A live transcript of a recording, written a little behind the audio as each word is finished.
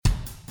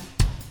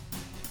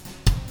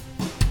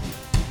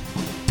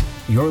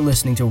You're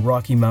listening to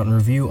Rocky Mountain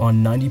Review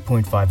on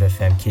 90.5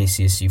 FM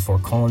KCSU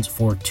Fort Collins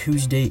for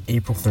Tuesday,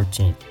 April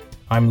 13th.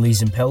 I'm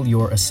Zimpel,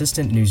 your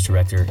Assistant News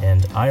Director,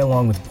 and I,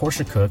 along with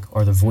Portia Cook,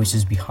 are the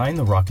voices behind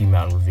the Rocky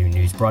Mountain Review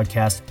news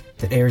broadcast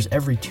that airs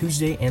every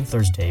Tuesday and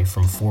Thursday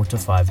from 4 to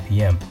 5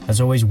 p.m. As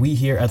always, we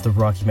here at the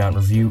Rocky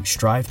Mountain Review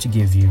strive to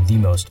give you the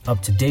most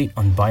up-to-date,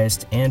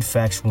 unbiased, and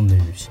factual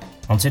news.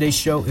 On today's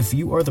show, if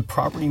you are the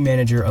property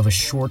manager of a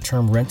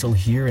short-term rental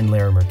here in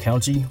Larimer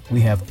County, we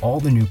have all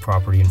the new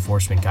property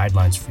enforcement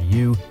guidelines for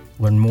you.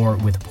 Learn more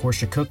with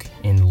Portia Cook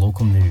in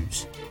local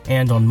news.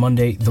 And on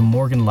Monday, the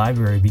Morgan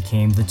Library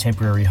became the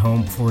temporary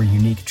home for a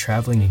unique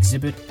traveling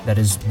exhibit that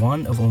is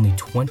one of only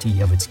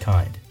 20 of its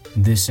kind.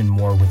 This and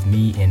more with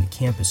me in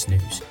Campus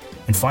News.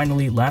 And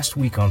finally, last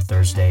week on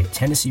Thursday,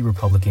 Tennessee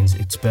Republicans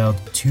expelled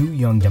 2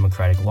 young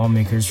Democratic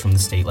lawmakers from the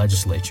state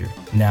legislature.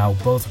 Now,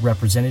 both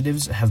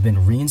representatives have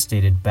been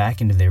reinstated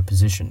back into their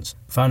positions.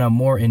 Find out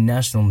more in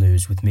national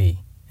news with me.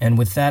 And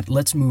with that,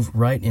 let's move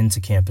right into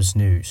Campus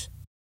News.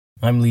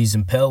 I'm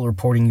Zimpel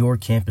reporting your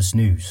Campus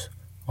News.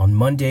 On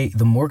Monday,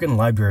 the Morgan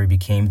Library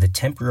became the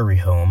temporary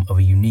home of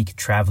a unique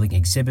traveling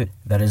exhibit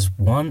that is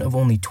one of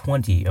only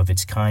 20 of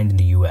its kind in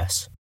the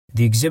U.S.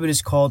 The exhibit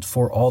is called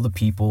For All the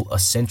People, A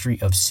Century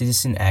of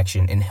Citizen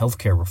Action in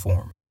Healthcare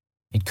Reform.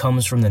 It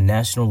comes from the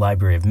National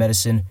Library of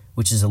Medicine,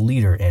 which is a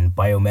leader in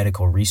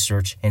biomedical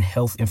research and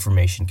health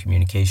information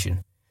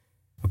communication.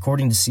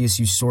 According to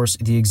CSU Source,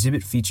 the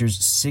exhibit features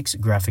 6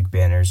 graphic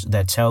banners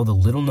that tell the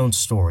little-known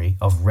story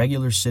of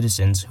regular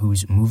citizens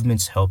whose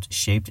movements helped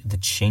shape the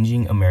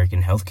changing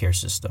American healthcare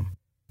system.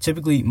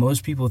 Typically,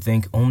 most people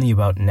think only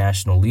about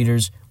national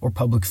leaders or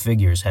public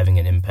figures having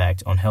an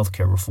impact on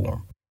healthcare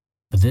reform.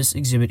 But this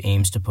exhibit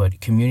aims to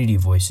put community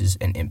voices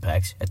and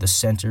impact at the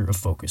center of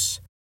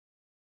focus.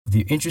 If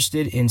you're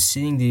interested in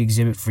seeing the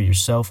exhibit for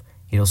yourself,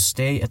 it'll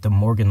stay at the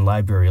Morgan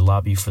Library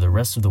lobby for the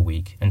rest of the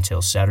week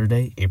until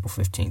Saturday, April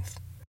 15th.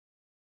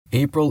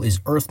 April is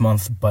Earth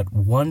Month, but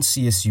one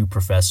CSU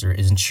professor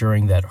is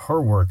ensuring that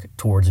her work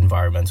towards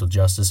environmental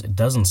justice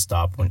doesn't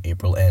stop when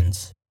April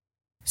ends.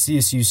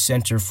 CSU's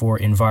Center for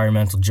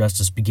Environmental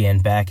Justice began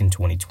back in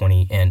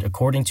 2020, and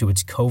according to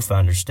its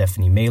co-founder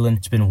Stephanie Malin,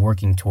 it's been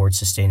working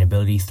towards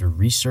sustainability through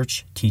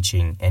research,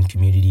 teaching, and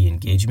community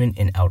engagement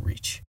and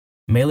outreach.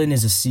 Malin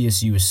is a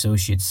CSU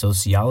Associate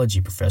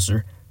Sociology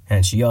professor,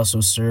 and she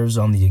also serves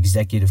on the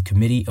executive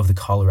committee of the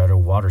Colorado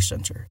Water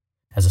Center.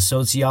 As a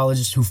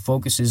sociologist who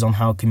focuses on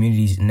how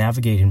communities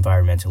navigate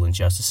environmental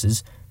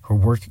injustices, her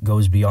work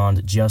goes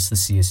beyond just the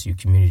CSU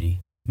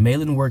community.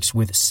 Malin works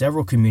with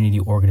several community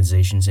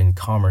organizations in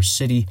Commerce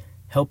City,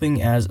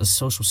 helping as a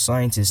social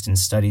scientist in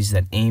studies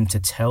that aim to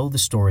tell the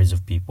stories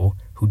of people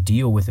who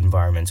deal with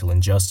environmental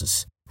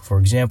injustice. For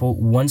example,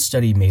 one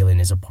study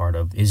Malin is a part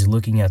of is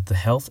looking at the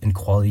health and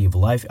quality of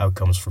life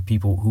outcomes for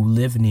people who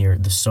live near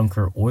the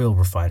Sunker oil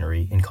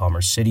refinery in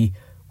Commerce City,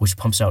 which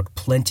pumps out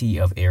plenty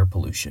of air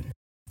pollution.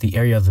 The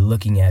area they're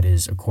looking at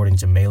is, according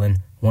to Malin,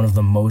 one of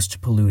the most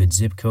polluted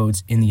zip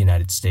codes in the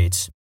United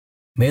States.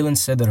 Malin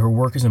said that her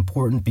work is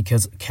important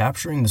because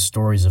capturing the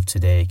stories of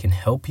today can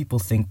help people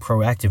think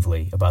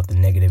proactively about the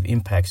negative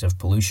impacts of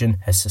pollution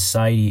as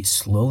society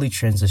slowly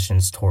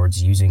transitions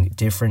towards using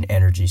different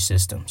energy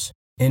systems.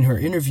 In her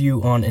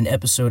interview on an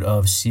episode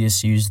of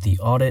CSU's The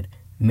Audit,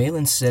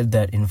 Malin said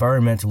that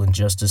environmental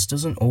injustice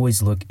doesn't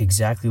always look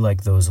exactly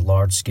like those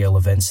large-scale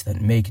events that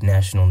make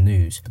national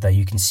news, but that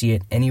you can see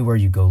it anywhere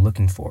you go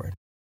looking for it.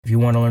 If you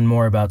want to learn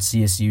more about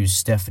CSU's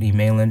Stephanie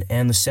Malin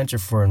and the Center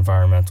for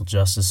Environmental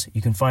Justice,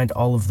 you can find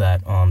all of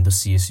that on the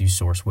CSU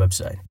Source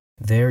website.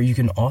 There, you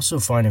can also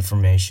find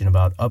information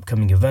about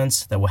upcoming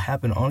events that will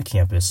happen on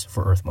campus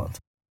for Earth Month.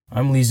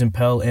 I'm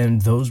Zimpel,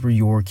 and those were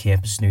your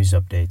campus news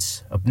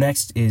updates. Up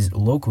next is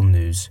local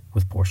news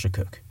with Portia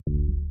Cook.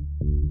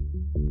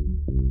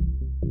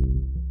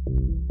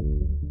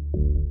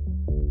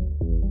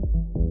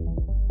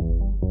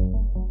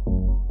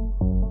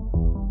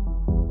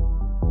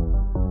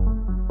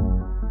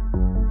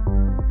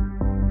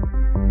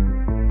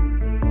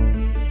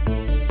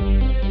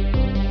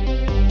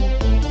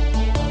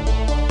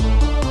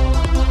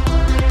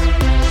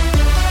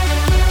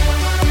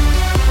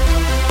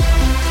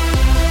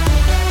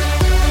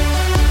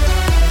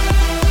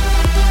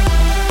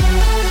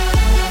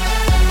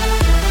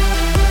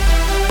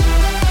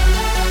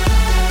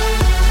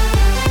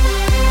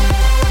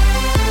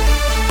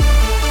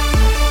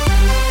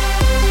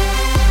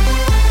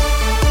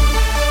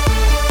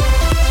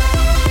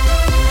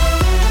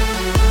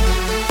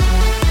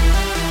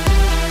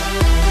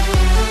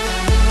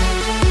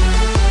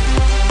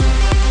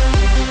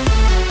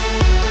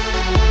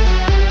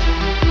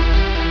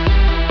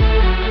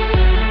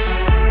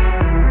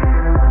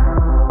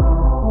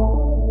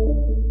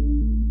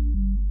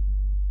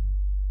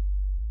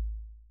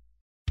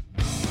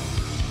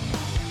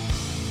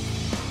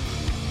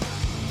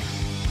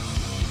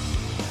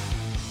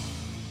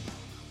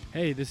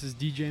 Hey, this is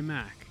DJ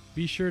Mac.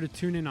 Be sure to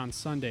tune in on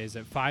Sundays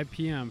at 5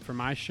 p.m. for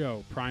my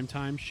show,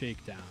 Primetime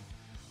Shakedown.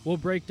 We'll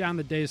break down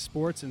the day's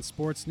sports and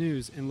sports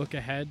news and look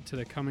ahead to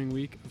the coming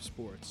week of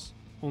sports.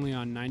 only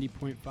on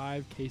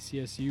 90.5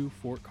 KCSU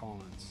Fort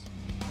Collins.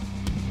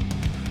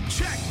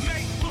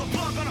 Checkmate, pull a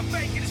plug on a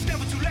fake and it's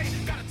never too late.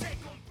 Gotta take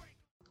on break.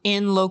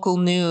 In local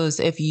news,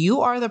 if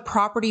you are the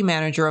property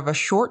manager of a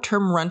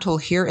short-term rental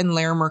here in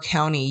Larimer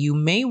County, you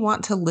may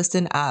want to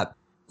listen up.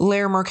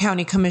 Larimer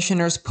County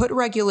commissioners put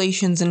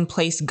regulations in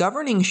place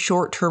governing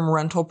short-term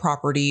rental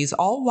properties,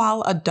 all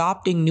while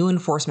adopting new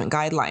enforcement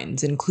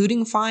guidelines,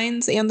 including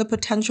fines and the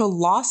potential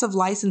loss of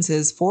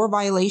licenses for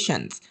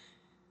violations.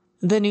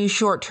 The new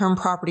short-term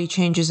property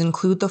changes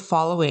include the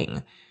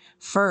following.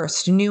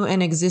 First, new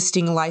and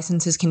existing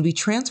licenses can be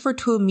transferred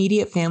to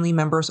immediate family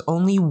members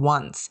only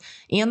once,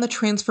 and the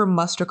transfer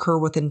must occur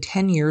within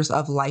 10 years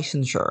of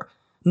licensure.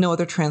 No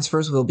other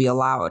transfers will be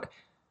allowed.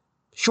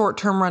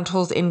 Short-term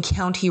rentals in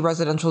county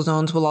residential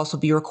zones will also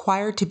be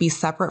required to be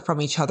separate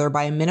from each other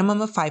by a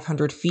minimum of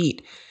 500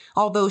 feet,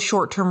 although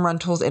short-term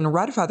rentals in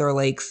Red Feather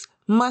Lakes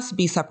must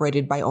be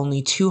separated by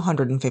only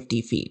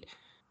 250 feet.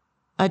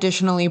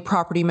 Additionally,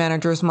 property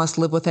managers must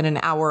live within an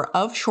hour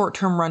of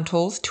short-term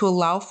rentals to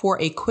allow for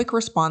a quick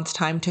response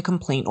time to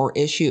complaint or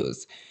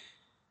issues.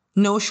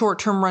 No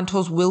short-term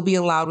rentals will be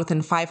allowed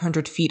within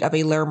 500 feet of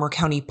a Larimer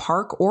County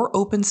park or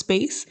open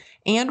space,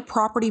 and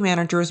property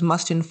managers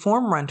must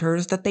inform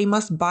renters that they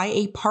must buy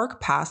a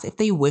park pass if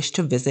they wish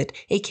to visit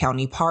a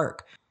county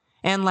park.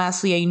 And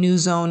lastly, a new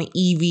zone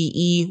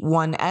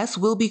EVE1S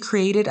will be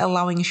created,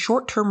 allowing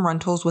short-term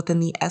rentals within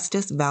the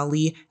Estes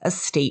Valley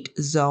Estate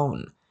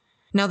Zone.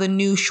 Now, the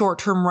new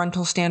short-term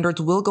rental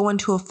standards will go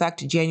into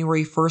effect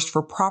January 1st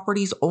for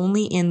properties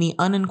only in the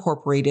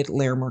unincorporated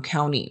Larimer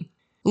County.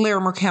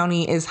 Larimer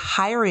County is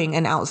hiring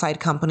an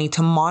outside company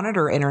to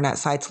monitor internet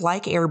sites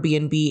like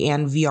Airbnb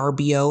and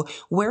VRBO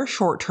where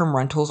short-term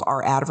rentals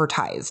are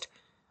advertised.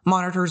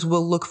 Monitors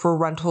will look for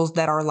rentals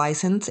that are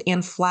licensed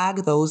and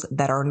flag those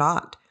that are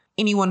not.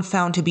 Anyone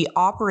found to be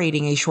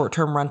operating a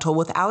short-term rental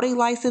without a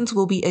license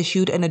will be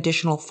issued an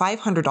additional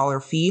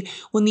 $500 fee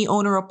when the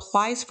owner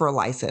applies for a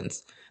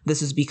license.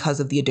 This is because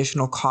of the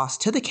additional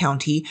cost to the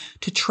county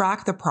to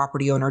track the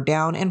property owner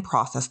down and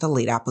process the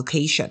late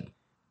application.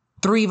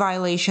 3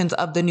 violations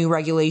of the new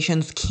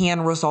regulations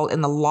can result in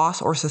the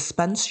loss or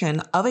suspension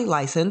of a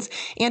license,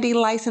 and a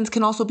license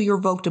can also be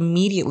revoked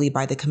immediately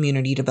by the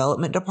Community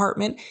Development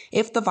Department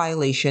if the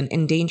violation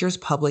endangers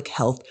public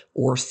health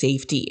or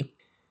safety.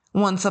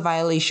 Once a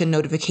violation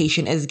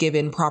notification is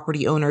given,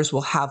 property owners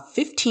will have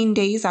 15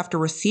 days after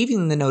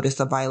receiving the notice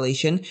of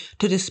violation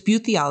to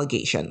dispute the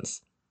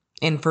allegations.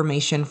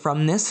 Information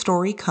from this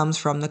story comes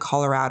from the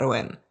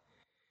Coloradoan.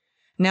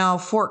 Now,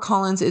 Fort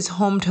Collins is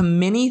home to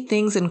many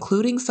things,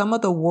 including some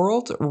of the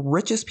world's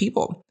richest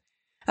people.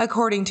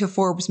 According to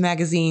Forbes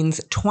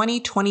magazine's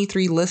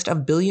 2023 list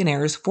of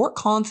billionaires, Fort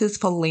Collins'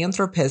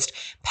 philanthropist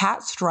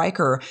Pat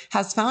Stryker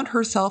has found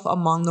herself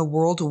among the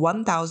world's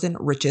 1,000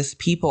 richest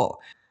people.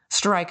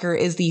 Stryker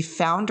is the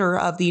founder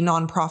of the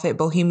nonprofit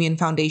Bohemian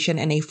Foundation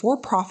and a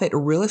for-profit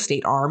real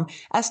estate arm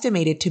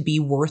estimated to be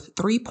worth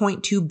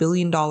 $3.2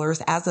 billion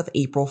as of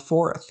April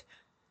 4th.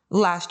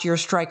 Last year,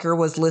 Stryker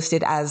was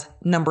listed as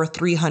number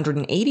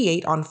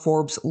 388 on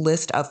Forbes'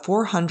 list of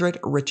 400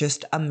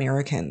 richest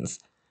Americans.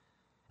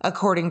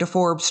 According to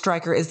Forbes,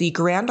 Stryker is the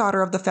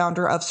granddaughter of the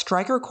founder of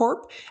Stryker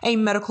Corp., a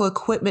medical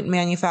equipment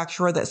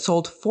manufacturer that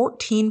sold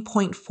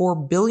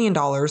 $14.4 billion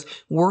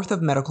worth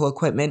of medical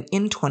equipment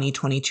in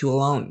 2022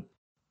 alone.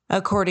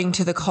 According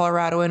to the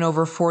Coloradoan,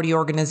 over 40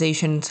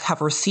 organizations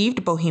have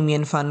received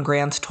Bohemian Fund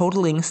grants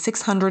totaling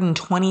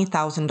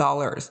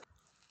 $620,000.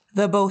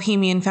 The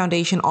Bohemian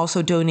Foundation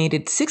also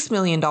donated $6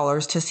 million to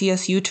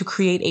CSU to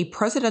create a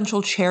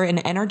presidential chair in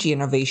energy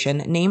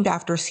innovation named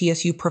after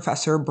CSU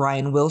professor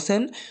Brian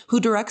Wilson, who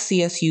directs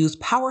CSU's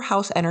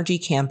Powerhouse Energy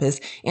Campus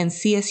and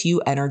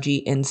CSU Energy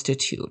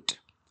Institute.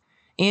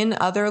 In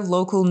other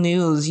local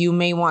news, you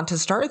may want to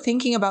start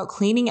thinking about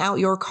cleaning out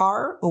your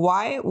car.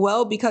 Why?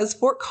 Well, because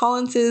Fort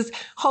Collins'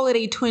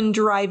 Holiday Twin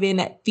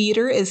Drive-In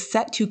Theater is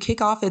set to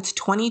kick off its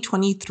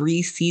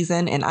 2023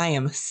 season, and I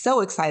am so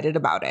excited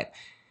about it.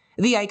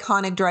 The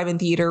iconic drive-in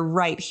theater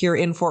right here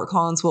in Fort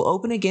Collins will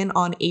open again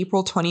on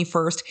April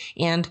 21st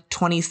and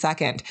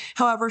 22nd.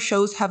 However,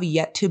 shows have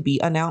yet to be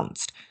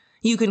announced.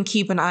 You can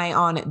keep an eye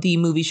on the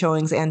movie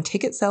showings and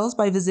ticket sales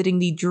by visiting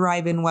the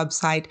drive-in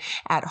website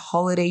at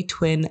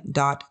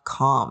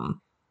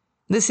holidaytwin.com.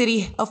 The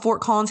city of Fort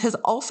Collins has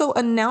also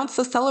announced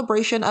the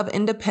celebration of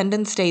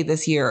Independence Day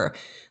this year.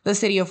 The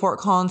city of Fort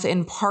Collins,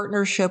 in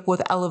partnership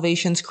with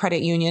Elevations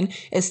Credit Union,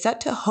 is set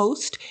to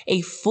host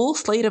a full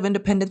slate of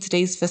Independence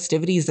Day's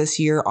festivities this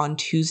year on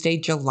Tuesday,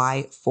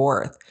 July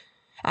 4th.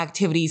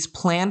 Activities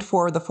planned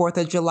for the 4th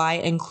of July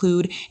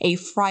include a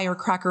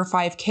Firecracker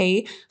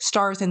 5K,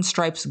 Stars and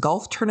Stripes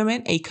golf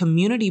tournament, a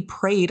community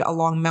parade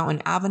along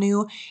Mountain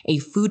Avenue, a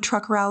food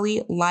truck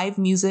rally, live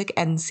music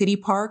and city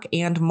park,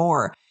 and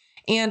more.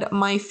 And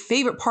my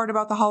favorite part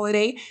about the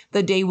holiday,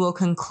 the day will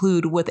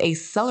conclude with a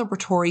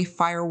celebratory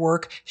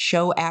firework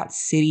show at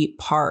City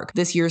Park.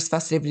 This year's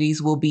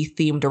festivities will be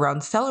themed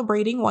around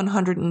celebrating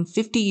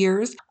 150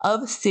 years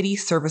of city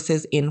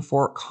services in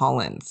Fort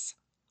Collins.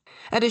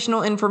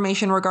 Additional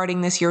information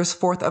regarding this year's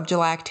 4th of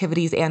July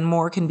activities and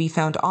more can be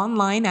found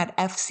online at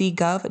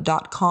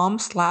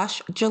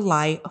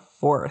fcgov.com/July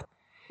 4th.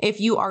 If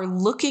you are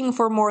looking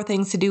for more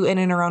things to do in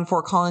and around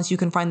Fort Collins, you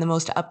can find the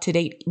most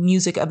up-to-date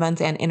music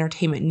events and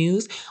entertainment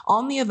news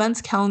on the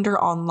events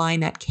calendar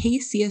online at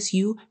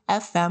kcsufm.com.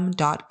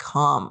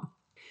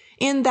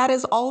 And that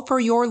is all for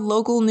your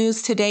local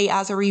news today.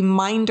 As a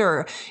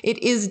reminder,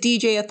 it is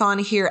DJ-a-thon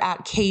here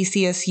at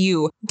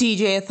KCSU.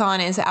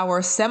 DJ-a-thon is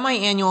our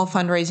semi-annual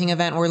fundraising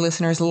event where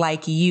listeners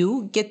like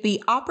you get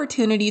the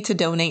opportunity to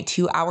donate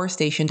to our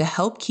station to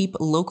help keep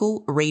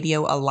local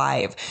radio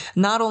alive.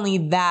 Not only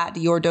that,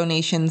 your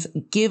donations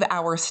give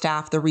our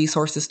staff the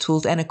resources,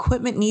 tools, and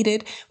equipment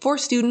needed for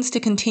students to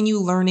continue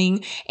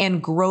learning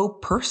and grow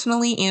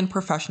personally and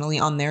professionally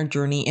on their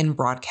journey in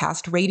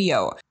broadcast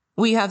radio.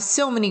 We have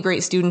so many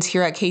great students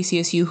here at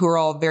KCSU who are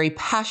all very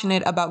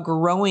passionate about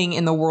growing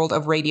in the world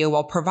of radio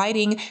while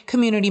providing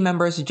community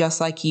members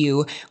just like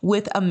you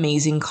with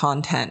amazing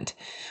content.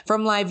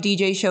 From live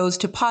DJ shows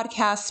to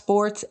podcasts,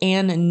 sports,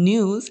 and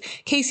news,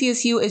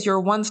 KCSU is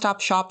your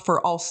one-stop shop for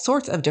all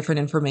sorts of different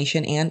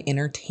information and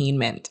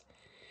entertainment.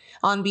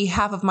 On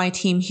behalf of my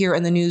team here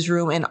in the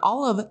newsroom and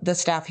all of the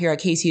staff here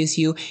at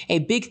KCSU, a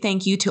big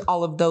thank you to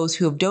all of those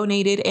who have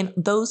donated and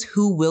those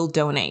who will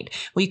donate.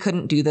 We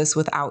couldn't do this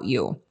without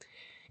you.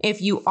 If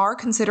you are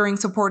considering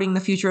supporting the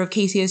future of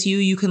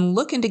KCSU, you can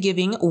look into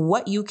giving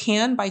what you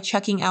can by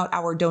checking out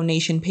our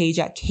donation page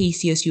at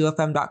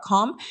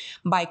kcsufm.com,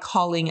 by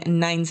calling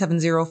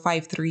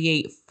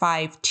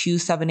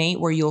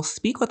 970-538-5278, where you'll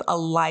speak with a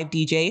live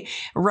DJ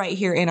right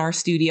here in our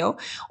studio,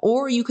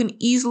 or you can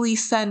easily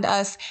send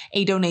us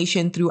a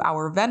donation through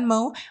our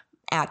Venmo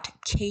at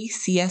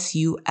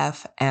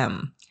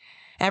KCSUFM.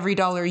 Every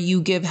dollar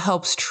you give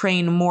helps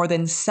train more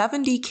than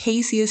 70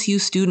 KCSU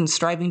students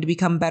striving to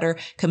become better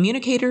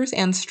communicators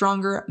and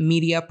stronger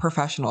media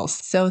professionals.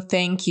 So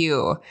thank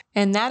you.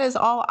 And that is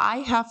all I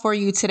have for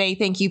you today.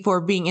 Thank you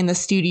for being in the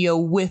studio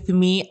with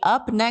me.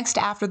 Up next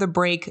after the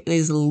break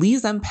is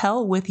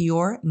Zimpel with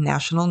your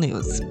national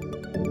news.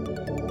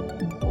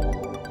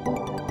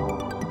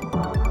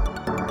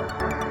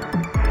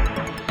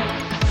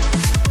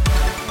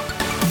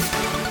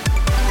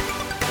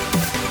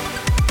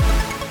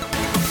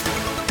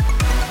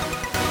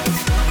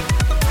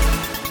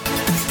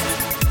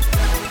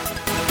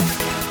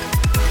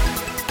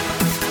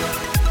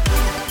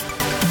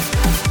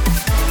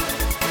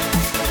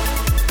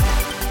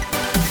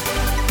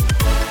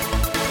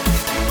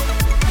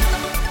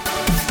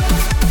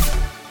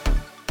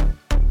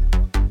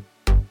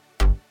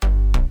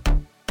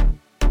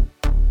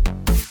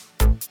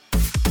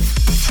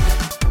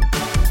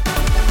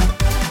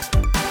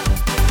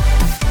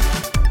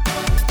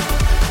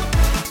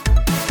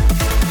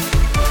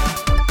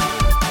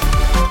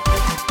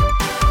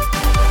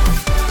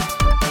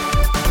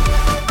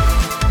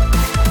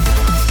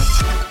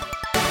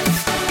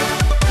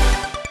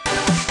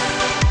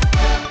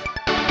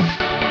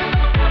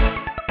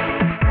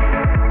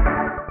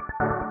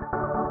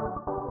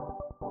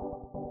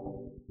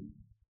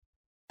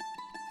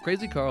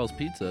 Crazy Carl's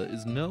Pizza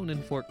is known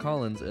in Fort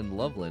Collins and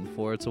Loveland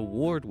for its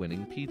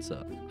award-winning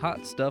pizza,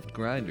 hot stuffed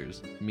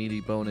grinders, meaty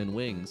bone-in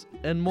wings,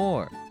 and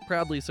more.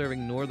 Proudly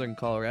serving Northern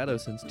Colorado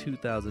since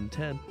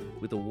 2010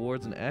 with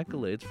awards and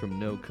accolades from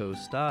No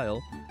Coast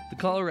Style, the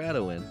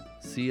Coloradoan,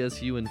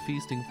 CSU and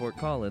Feasting Fort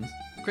Collins,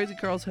 Crazy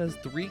Carl's has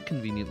 3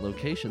 convenient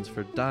locations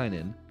for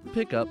dine-in,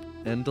 pickup,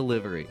 and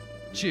delivery.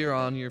 Cheer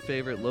on your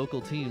favorite local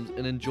teams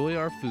and enjoy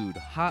our food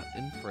hot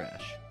and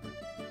fresh.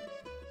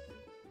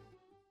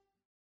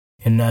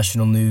 In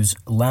national news,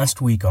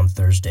 last week on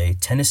Thursday,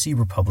 Tennessee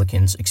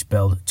Republicans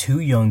expelled 2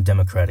 young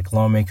Democratic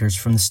lawmakers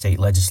from the state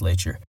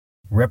legislature,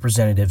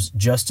 Representatives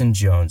Justin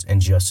Jones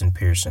and Justin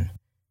Pearson.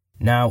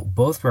 Now,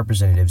 both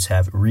representatives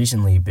have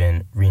recently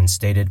been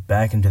reinstated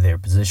back into their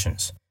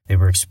positions. They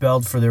were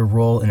expelled for their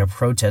role in a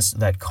protest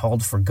that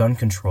called for gun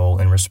control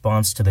in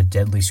response to the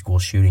deadly school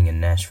shooting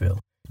in Nashville.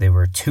 They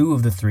were 2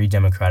 of the 3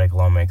 Democratic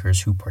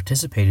lawmakers who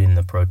participated in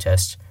the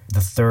protest. The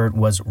third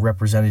was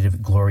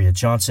Representative Gloria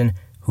Johnson,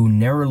 who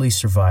narrowly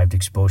survived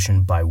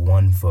expulsion by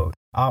 1 vote.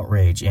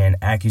 Outrage and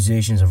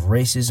accusations of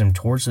racism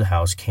towards the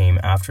House came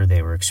after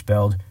they were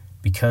expelled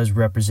because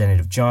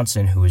Representative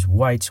Johnson, who is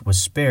white, was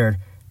spared,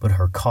 but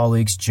her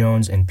colleagues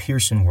Jones and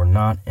Pearson were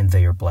not, and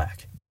they are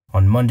black.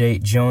 On Monday,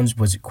 Jones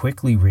was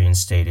quickly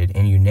reinstated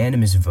in a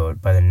unanimous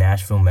vote by the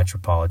Nashville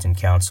Metropolitan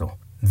Council.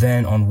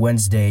 Then, on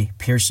Wednesday,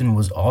 Pearson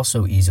was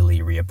also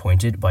easily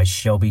reappointed by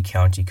Shelby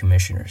County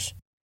Commissioners.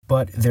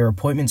 But their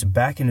appointments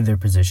back into their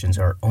positions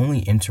are only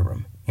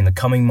interim. In the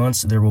coming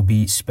months, there will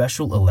be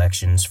special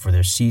elections for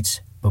their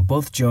seats, but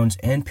both Jones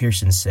and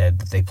Pearson said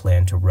that they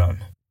plan to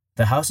run.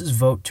 The House's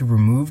vote to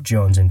remove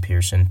Jones and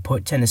Pearson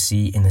put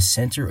Tennessee in the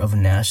center of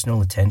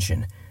national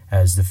attention,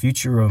 as the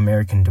future of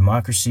American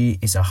democracy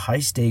is a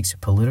high-stakes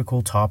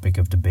political topic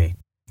of debate.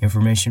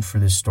 Information for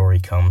this story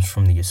comes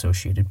from the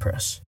Associated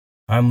Press.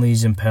 I'm Lee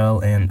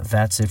Zimpel, and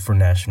that's it for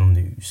national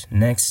news.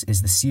 Next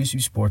is the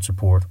CSU Sports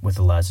Report with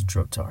Eliza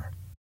Drotar.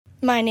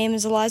 My name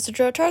is Eliza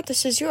Drotar.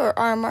 This is your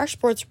RMR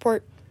Sports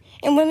Report.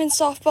 In women's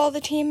softball, the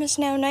team is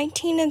now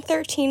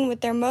 19-13,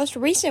 with their most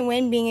recent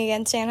win being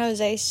against San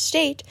Jose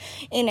State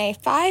in a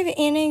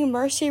 5-inning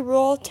Mercy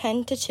Rule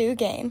 10-2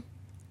 game.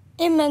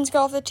 In men's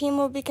golf, the team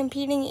will be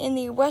competing in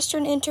the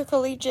Western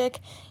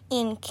Intercollegiate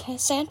in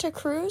Santa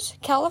Cruz,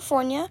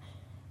 California,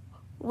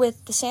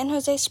 with the San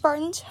Jose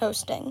Spartans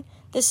hosting.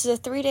 This is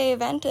a 3-day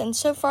event, and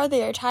so far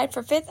they are tied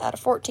for 5th out of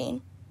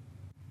 14.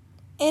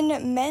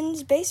 In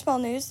men's baseball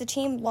news, the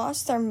team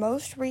lost their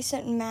most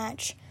recent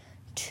match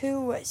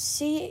to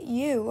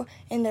CU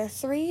in their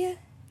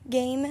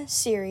 3-game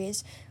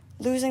series,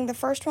 losing the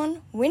first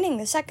one, winning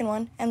the second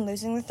one, and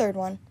losing the third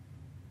one.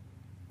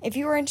 If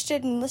you are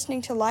interested in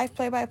listening to live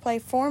play-by-play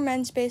for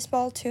men's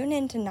baseball, tune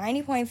in to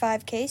 90.5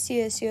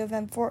 KCSU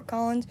FM Fort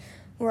Collins,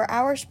 where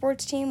our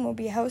sports team will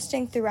be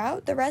hosting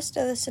throughout the rest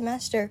of the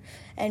semester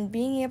and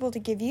being able to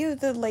give you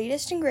the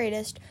latest and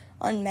greatest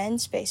on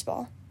men's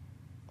baseball.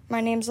 My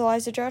name is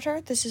Eliza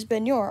Jotar. This has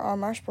been your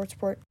RMR Sports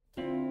Report.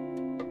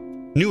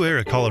 New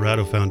Era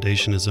Colorado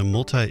Foundation is a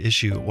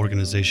multi-issue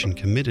organization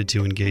committed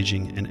to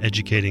engaging and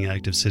educating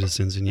active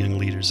citizens and young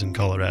leaders in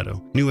Colorado.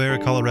 New Era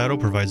Colorado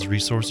provides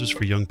resources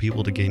for young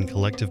people to gain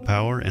collective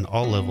power in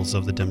all levels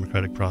of the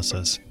democratic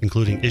process,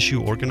 including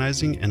issue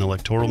organizing and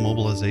electoral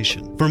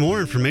mobilization. For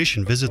more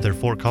information, visit their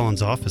Fort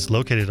Collins office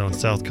located on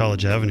South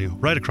College Avenue,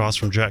 right across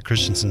from Jack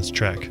Christensen's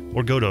track,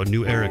 or go to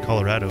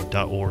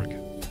neweracolorado.org.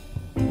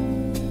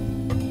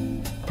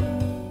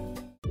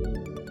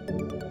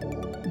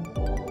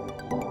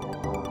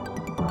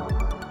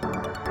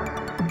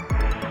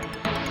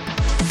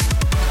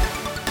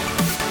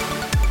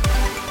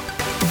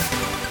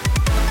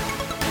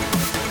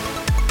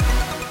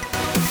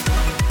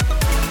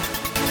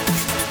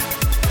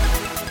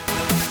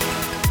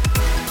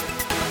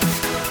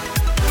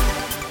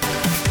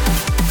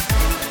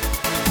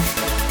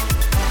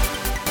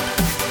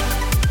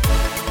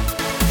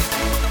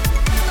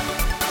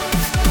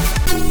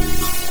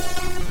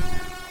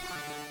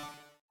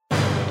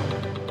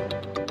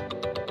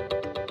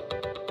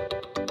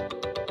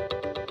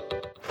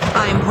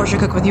 I'm Portia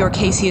Cook with your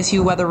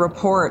KCSU weather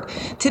report.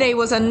 Today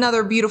was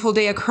another beautiful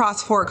day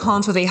across Fort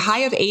Collins with a high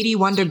of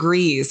 81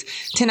 degrees.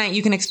 Tonight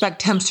you can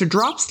expect temps to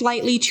drop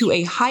slightly to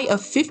a high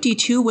of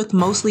 52 with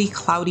mostly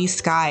cloudy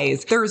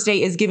skies.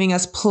 Thursday is giving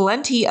us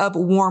plenty of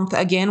warmth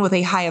again with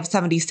a high of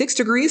 76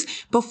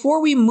 degrees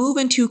before we move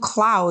into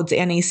clouds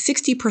and a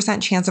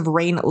 60% chance of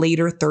rain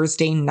later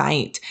Thursday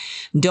night.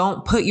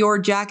 Don't put your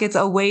jackets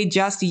away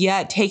just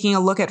yet. Taking a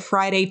look at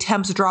Friday,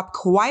 temps drop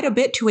quite a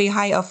bit to a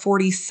high of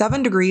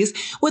 47 degrees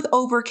with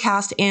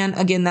overcast and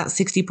again that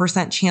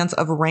 60% chance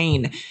of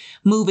rain.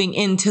 Moving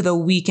into the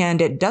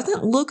weekend, it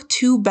doesn't look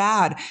too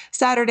bad.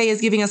 Saturday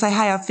is giving us a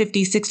high of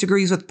 56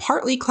 degrees with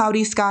partly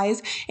cloudy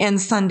skies,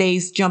 and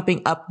Sunday's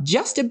jumping up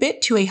just a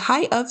bit to a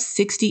high of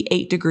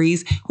 68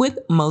 degrees with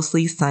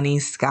mostly sunny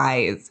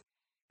skies.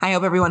 I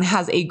hope everyone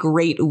has a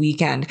great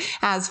weekend.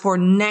 As for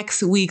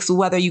next week's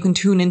weather, you can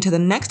tune into the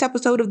next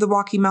episode of the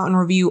Rocky Mountain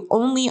Review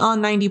only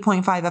on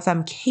 90.5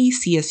 FM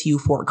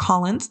KCSU Fort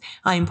Collins.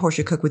 I'm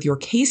Portia Cook with your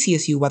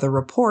KCSU weather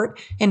report.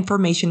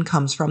 Information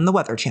comes from the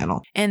Weather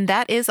Channel. And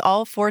that is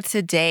all for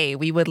today.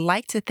 We would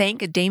like to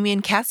thank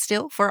Damian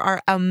Castile for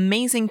our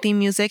amazing theme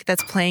music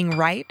that's playing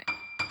right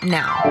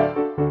now.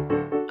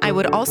 I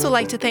would also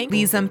like to thank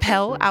Lee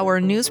Zimpel, our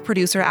news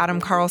producer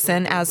Adam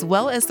Carlson, as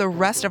well as the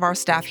rest of our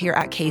staff here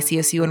at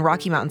KCSU and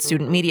Rocky Mountain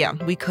Student Media.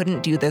 We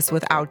couldn't do this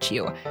without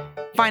you.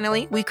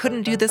 Finally, we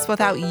couldn't do this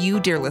without you,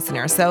 dear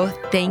listener, so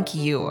thank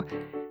you.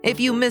 If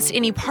you missed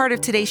any part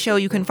of today's show,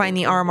 you can find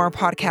the RMR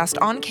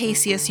podcast on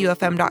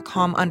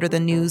kcsufm.com under the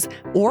news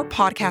or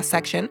podcast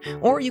section,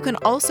 or you can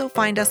also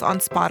find us on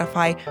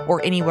Spotify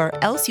or anywhere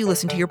else you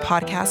listen to your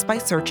podcast by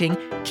searching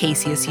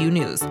KCSU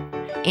News.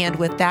 And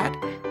with that,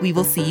 we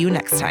will see you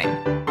next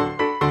time.